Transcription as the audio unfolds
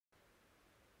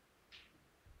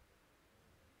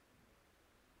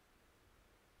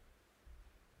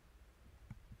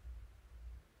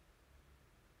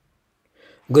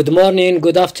Good morning,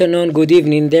 good afternoon, good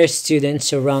evening, dear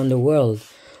students around the world.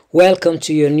 Welcome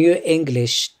to your new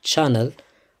English channel,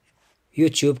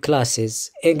 YouTube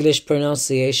classes, English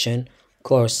pronunciation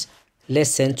course,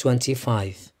 lesson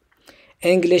 25.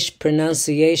 English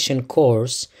pronunciation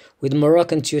course with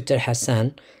Moroccan tutor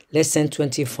Hassane, lesson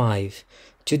 25.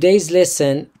 Today's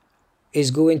lesson is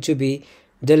going to be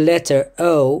the letter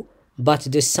O, but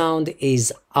the sound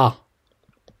is A.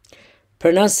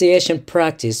 Pronunciation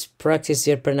practice. Practice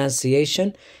your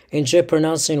pronunciation. Enjoy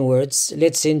pronouncing words.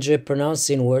 Let's enjoy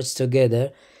pronouncing words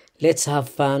together. Let's have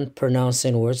fun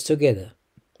pronouncing words together.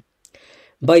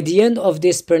 By the end of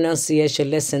this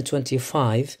pronunciation lesson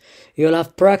 25, you'll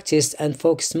have practiced and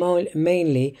focused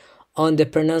mainly on the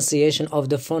pronunciation of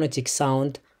the phonetic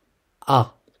sound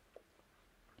A.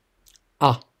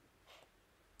 A.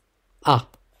 A.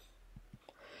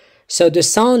 So the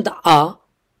sound A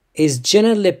is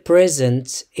generally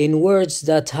present in words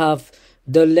that have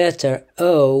the letter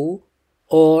O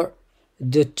or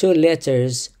the two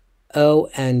letters O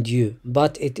and U.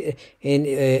 But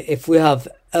if we have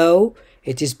O,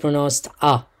 it is pronounced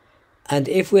A. And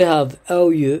if we have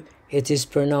OU, it is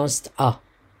pronounced A.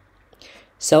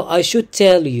 So I should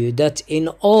tell you that in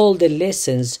all the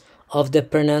lessons of the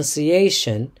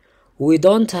pronunciation, we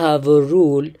don't have a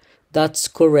rule that's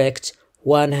correct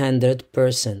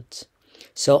 100%.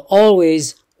 So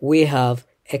always we have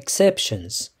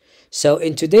exceptions. So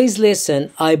in today's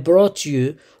lesson, I brought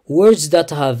you words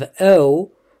that have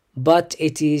O, but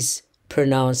it is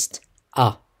pronounced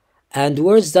A. And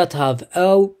words that have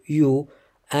OU,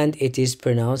 and it is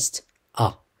pronounced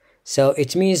A. So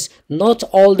it means not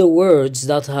all the words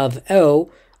that have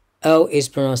O is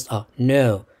pronounced A.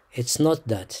 No, it's not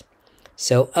that.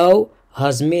 So O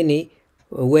has many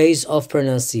ways of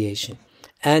pronunciation.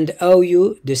 And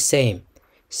OU the same.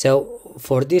 So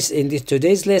for this, in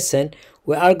today's lesson,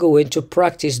 we are going to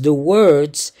practice the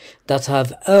words that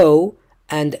have O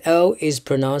and O is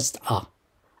pronounced A.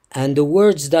 And the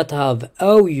words that have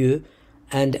OU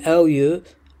and OU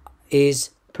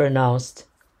is pronounced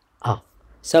A.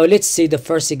 So let's see the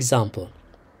first example.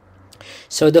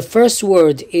 So the first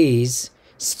word is,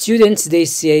 students, they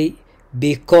say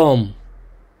become.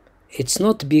 It's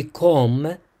not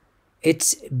become,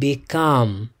 it's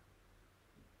become.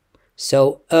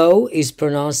 So O is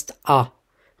pronounced A.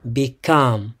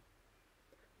 Become.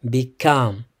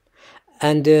 Become.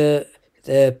 And the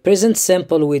present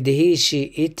simple with he, she,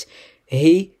 it,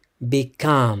 he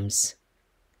becomes.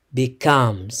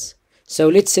 Becomes. So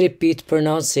let's repeat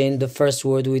pronouncing the first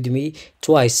word with me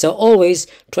twice. So always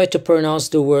try to pronounce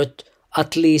the word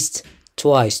at least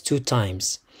twice, 2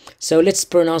 times. So let's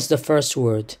pronounce the first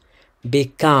word.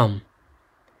 Become.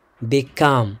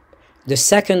 Become. The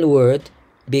second word,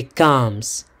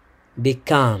 becomes.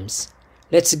 Becomes.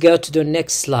 Let's go to the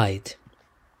next slide.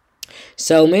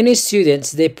 So many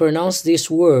students, they pronounce this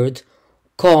word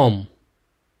come.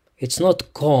 It's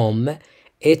not come,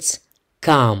 it's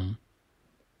come.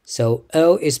 So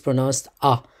O is pronounced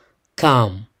A.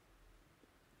 Come.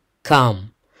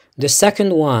 Come. The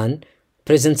second one,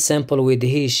 present simple with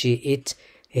he, she, it,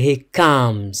 he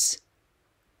comes.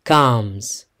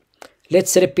 Comes.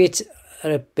 Let's repeat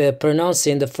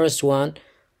pronouncing the first one,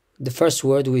 the first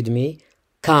word with me.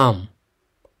 Come.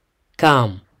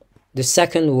 Come. The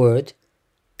second word,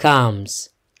 comes.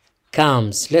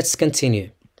 Comes. Let's continue.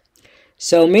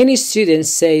 So many students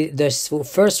say the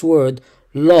first word,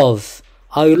 love.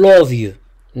 I love you.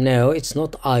 No, it's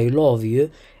not I love you.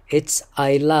 It's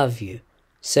I love you.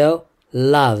 So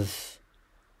love.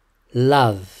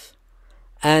 Love.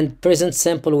 And present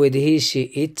simple with he, she,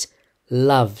 it,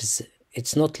 loves.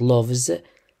 It's not loves,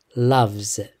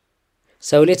 loves.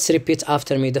 So let's repeat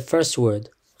after me the first word.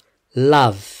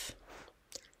 Love.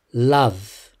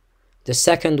 Love. The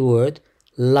second word,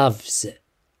 loves.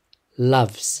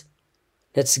 Loves.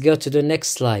 Let's go to the next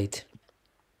slide.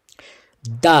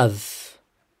 Dove.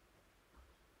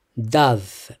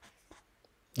 Dove.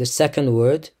 The second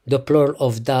word, the plural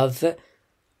of dove.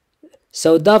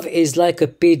 So dove is like a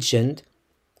pigeon.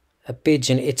 A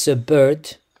pigeon, it's a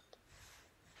bird.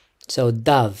 So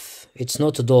dove, it's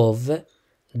not dove,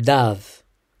 dove.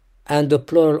 And the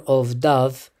plural of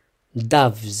dove,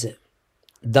 doves.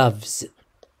 Doves.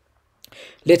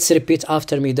 Let's repeat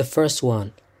after me the first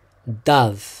one.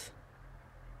 Dove.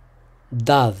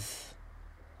 Dove.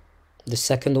 The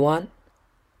second one,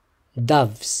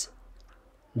 doves.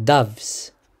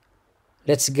 Doves.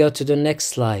 Let's go to the next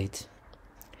slide.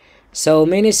 So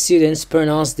many students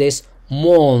pronounce this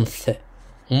month.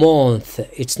 Month.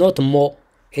 It's not mo,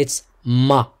 it's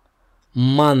ma.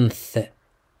 Month.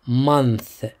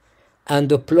 Month. And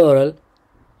the plural,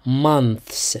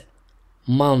 months.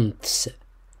 Months.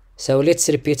 So let's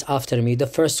repeat after me. The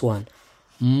first one,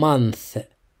 month,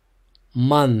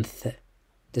 month.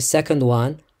 The second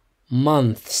one,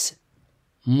 months,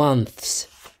 months.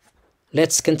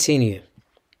 Let's continue.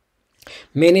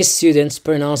 Many students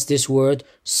pronounce this word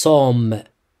som,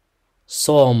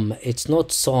 som. It's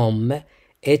not som,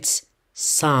 it's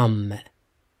sam,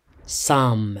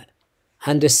 sam.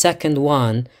 And the second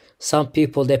one, some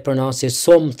people they pronounce it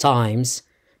sometimes.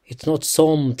 It's not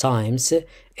sometimes,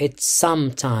 it's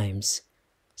sometimes,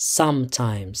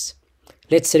 sometimes.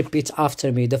 Let's repeat after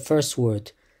me. The first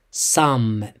word,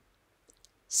 some,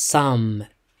 some.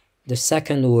 The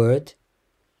second word,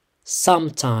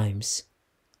 sometimes,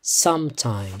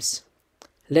 sometimes.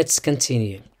 Let's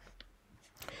continue.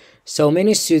 So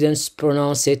many students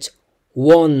pronounce it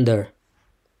wonder.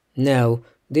 No,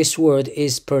 this word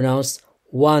is pronounced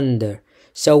wonder.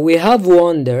 So we have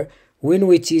wonder when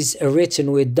it is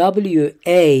written with W-A-N-D-E-R,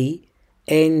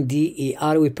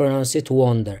 we pronounce it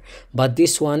wonder. But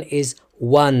this one is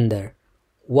wonder,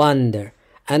 wonder.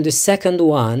 And the second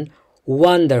one,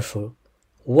 wonderful,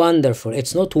 wonderful.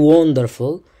 It's not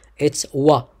wonderful, it's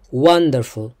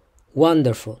wonderful,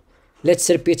 wonderful. Let's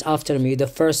repeat after me. The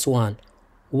first one,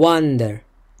 wonder,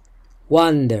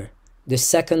 wonder. The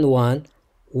second one,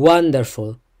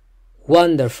 wonderful,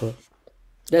 wonderful.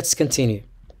 Let's continue.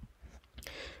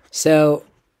 So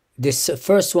this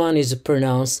first one is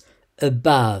pronounced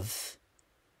above,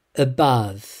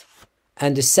 above.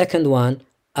 And the second one,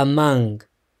 among,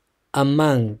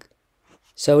 among.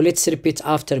 So let's repeat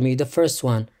after me. The first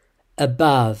one,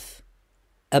 above,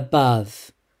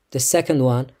 above. The second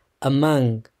one,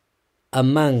 among,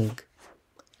 among.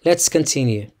 Let's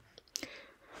continue.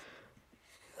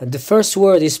 The first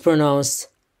word is pronounced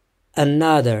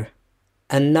another,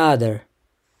 another.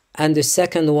 And the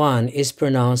second one is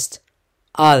pronounced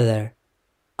other,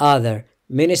 other.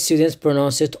 Many students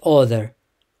pronounce it other,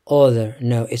 other.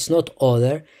 No, it's not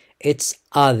other, it's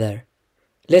other.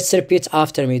 Let's repeat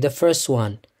after me. The first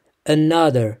one,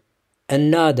 another,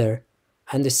 another.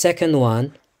 And the second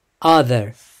one,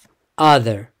 other,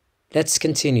 other. Let's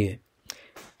continue.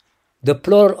 The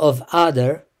plural of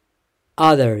other,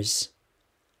 others,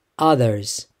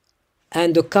 others.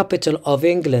 And the capital of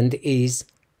England is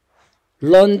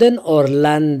London or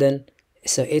London.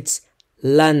 So it's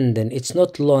London. It's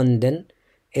not London,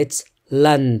 it's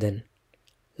London,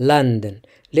 London.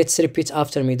 Let's repeat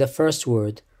after me. The first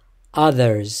word,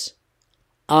 others,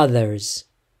 others.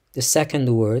 The second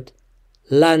word,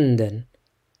 London,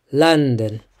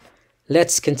 London.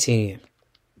 Let's continue.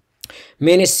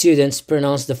 Many students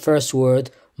pronounce the first word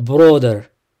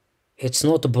brother. It's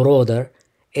not brother,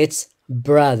 it's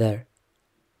brother,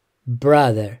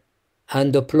 brother.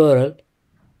 And the plural,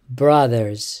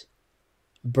 brothers,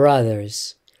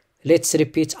 brothers. Let's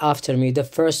repeat after me. The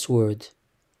first word,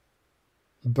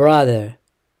 brother,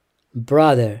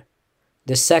 brother.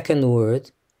 The second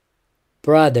word,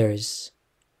 brothers,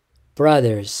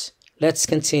 brothers. Let's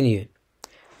continue.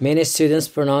 Many students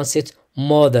pronounce it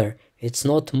mother. It's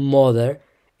not mother,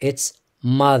 it's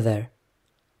mother,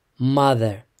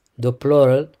 mother. The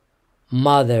plural,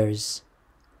 mothers,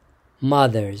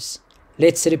 mothers.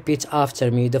 Let's repeat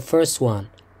after me. The first one,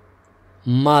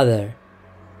 mother,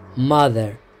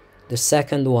 mother. The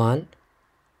second one,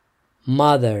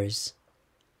 mothers,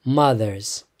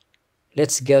 mothers.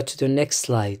 Let's go to the next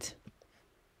slide.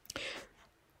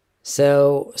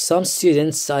 So some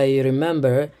students, I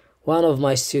remember one of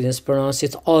my students pronounced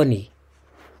it oni.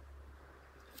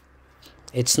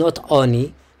 It's not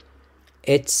oni,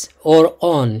 it's or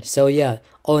on. So yeah,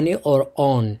 oni or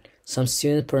on. Some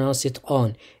students pronounce it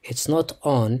on. It's not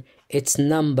on, it's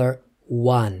number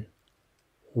one,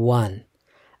 one.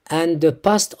 And the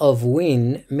past of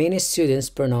win, many students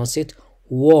pronounce it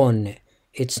won.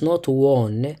 It's not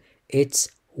won, it's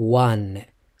one,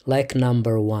 like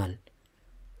number one.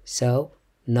 So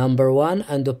number one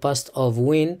and the past of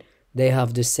win, they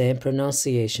have the same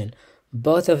pronunciation.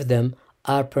 Both of them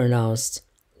are pronounced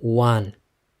one,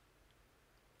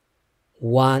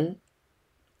 one,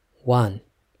 one.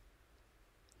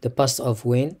 The past of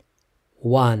win,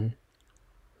 one,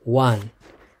 one.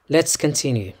 Let's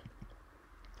continue.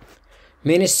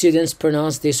 Many students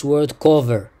pronounce this word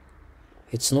cover.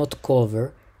 It's not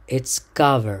cover, it's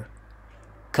cover,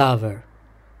 cover.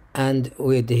 And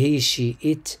with he, she,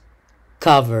 it,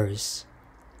 covers,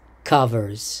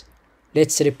 covers.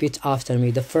 Let's repeat after me.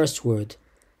 The first word,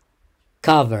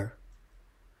 cover,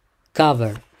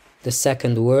 cover. The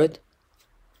second word,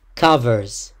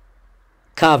 covers,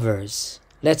 covers.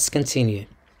 Let's continue.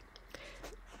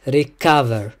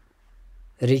 Recover,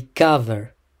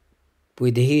 recover.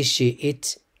 With he, she,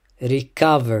 it,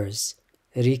 recovers,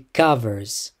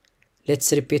 recovers.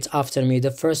 Let's repeat after me.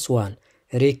 The first one,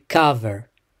 recover,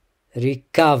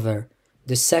 recover.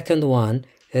 The second one,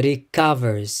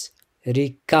 recovers,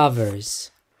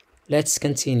 recovers. Let's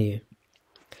continue.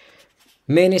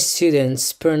 Many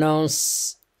students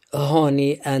pronounce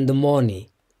honey and money.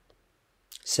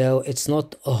 So it's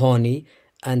not honey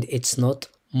and it's not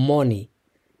money.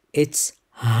 It's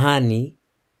honey,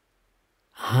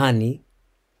 honey,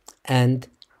 and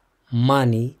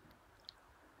money,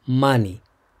 money.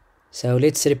 So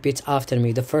let's repeat after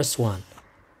me. The first one,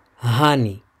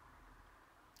 honey,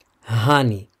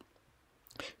 honey.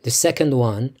 The second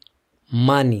one,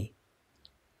 money,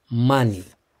 money.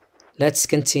 Let's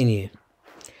continue.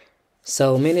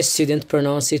 So many students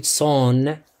pronounce it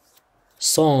son,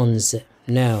 sons.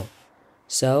 No.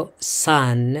 So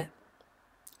son,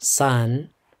 son,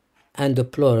 and the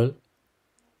plural,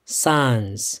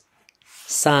 sons,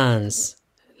 sons.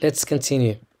 Let's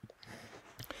continue.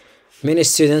 Many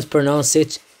students pronounce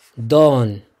it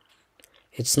dawn.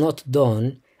 It's not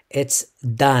dawn, it's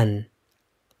dan,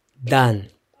 dan.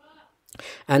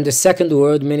 And the second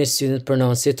word, many students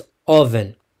pronounce it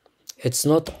oven. It's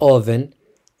not oven,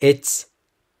 it's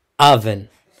oven,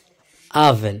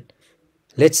 oven.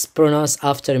 Let's pronounce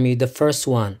after me the first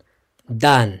one,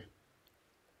 dan,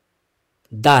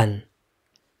 dan.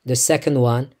 The second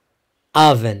one,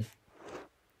 oven,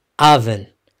 oven.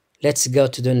 Let's go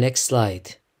to the next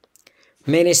slide.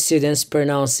 Many students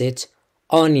pronounce it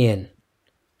onion,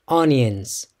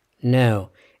 onions. No,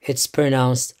 it's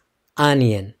pronounced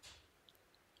onion,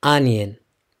 onion,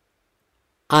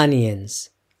 onions,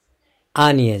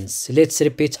 onions. Let's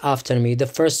repeat after me. The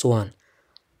first one,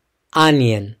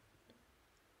 onion,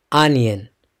 onion.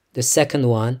 The second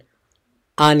one,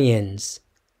 onions,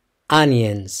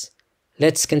 onions.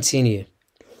 Let's continue.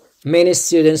 Many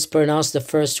students pronounce the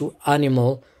first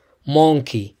animal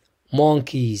monkey,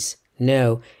 monkeys.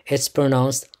 No, it's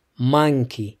pronounced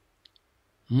monkey,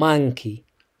 monkey,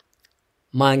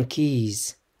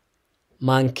 monkeys,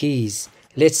 monkeys.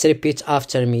 Let's repeat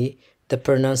after me the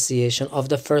pronunciation of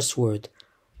the first word,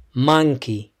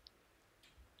 monkey,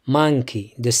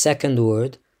 monkey. The second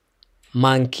word,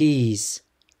 monkeys,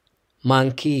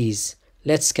 monkeys.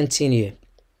 Let's continue.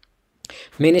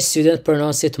 Many students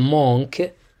pronounce it monk,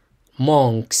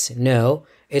 monks. No,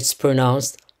 it's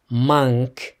pronounced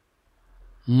monk,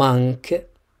 monk,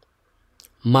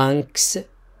 monks,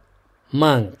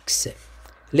 monks.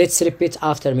 Let's repeat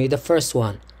after me. The first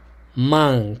one,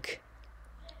 monk,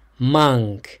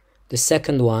 monk. The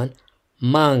second one,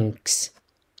 monks,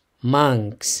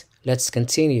 monks. Let's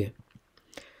continue.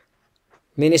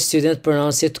 Many students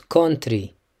pronounce it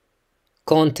country,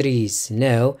 countries.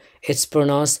 No, it's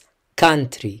pronounced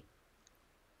country,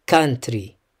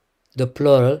 country. The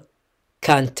plural,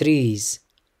 countries,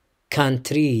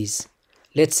 countries.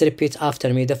 Let's repeat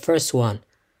after me. The first one,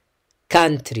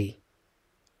 country,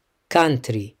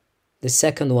 country. The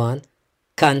second one,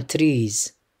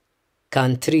 countries,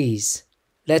 countries.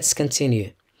 Let's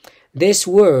continue. This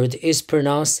word is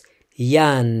pronounced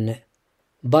yan,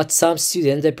 but some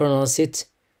students, they pronounce it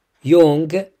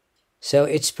young, so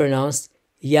it's pronounced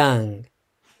yang,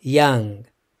 yang.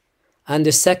 And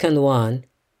the second one,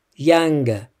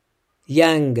 yang,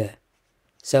 yang.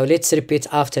 So let's repeat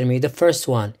after me. The first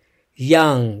one,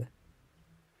 young,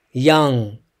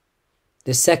 young.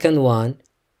 The second one,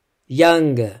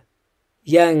 young,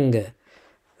 young.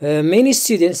 Many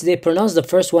students, they pronounce the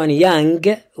first one young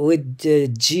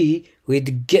with G,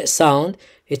 with G sound.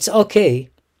 It's okay.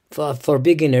 For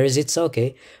beginners, it's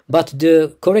okay. But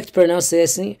the correct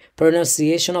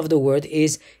pronunciation of the word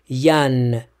is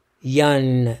yan,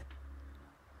 yan.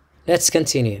 Let's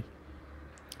continue.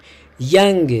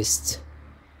 Youngest,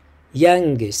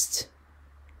 youngest,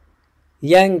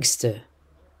 youngster,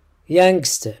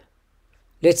 youngster.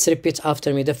 Let's repeat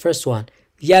after me. The first one,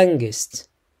 youngest,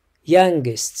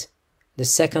 youngest. The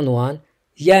second one,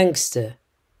 youngster,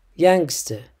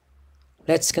 youngster.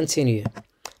 Let's continue.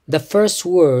 The first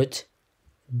word,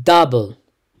 double,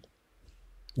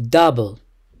 double.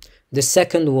 The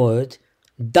second word,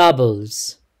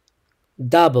 doubles,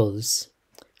 doubles.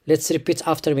 Let's repeat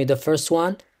after me. The first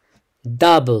one,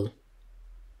 double,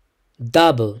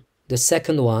 double. The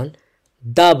second one,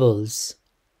 doubles,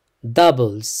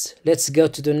 doubles. Let's go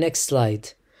to the next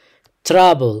slide.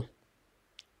 Trouble,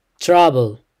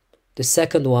 trouble. The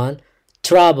second one,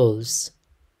 troubles,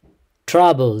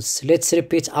 troubles. Let's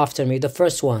repeat after me. The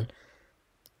first one,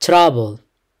 trouble,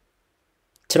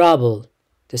 trouble.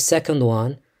 The second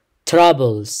one,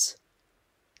 troubles,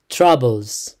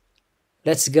 troubles.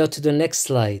 Let's go to the next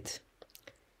slide.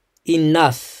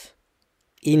 Enough,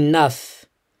 enough.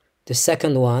 The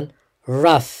second one,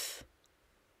 rough,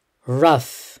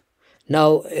 rough.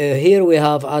 Now here we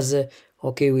have as a,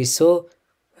 okay, we saw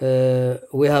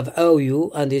we have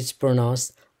OU and it's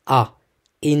pronounced ah.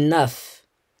 Enough,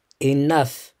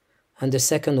 enough. And the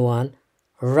second one,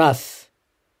 rough,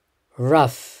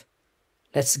 rough.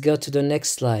 Let's go to the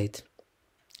next slide.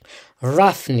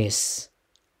 Roughness,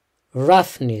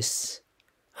 roughness.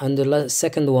 And the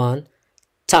second one,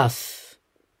 tough,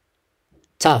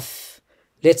 tough.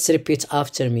 Let's repeat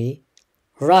after me.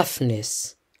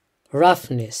 Roughness,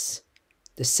 roughness.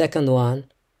 The second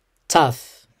one,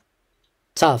 tough,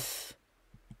 tough.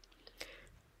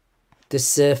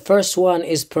 This first one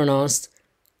is pronounced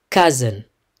cousin,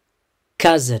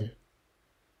 cousin.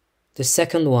 The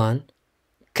second one,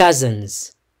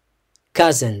 cousins,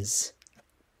 cousins.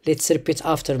 Let's repeat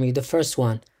after me. The first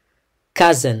one,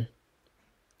 cousin,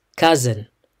 cousin.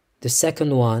 The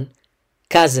second one,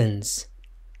 cousins,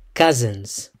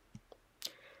 cousins.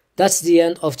 That's the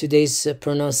end of today's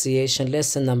pronunciation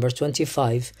lesson number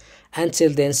 25.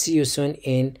 Until then, see you soon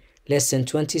in lesson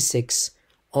 26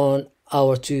 on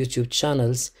our two YouTube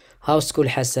channels, House School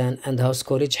Hassane and House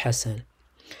College Hassane.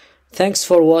 Thanks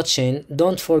for watching.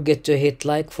 Don't forget to hit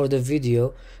like for the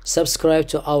video, subscribe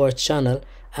to our channel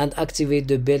and activate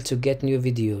the bell to get new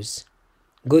videos.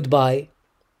 Goodbye.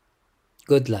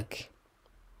 Good luck.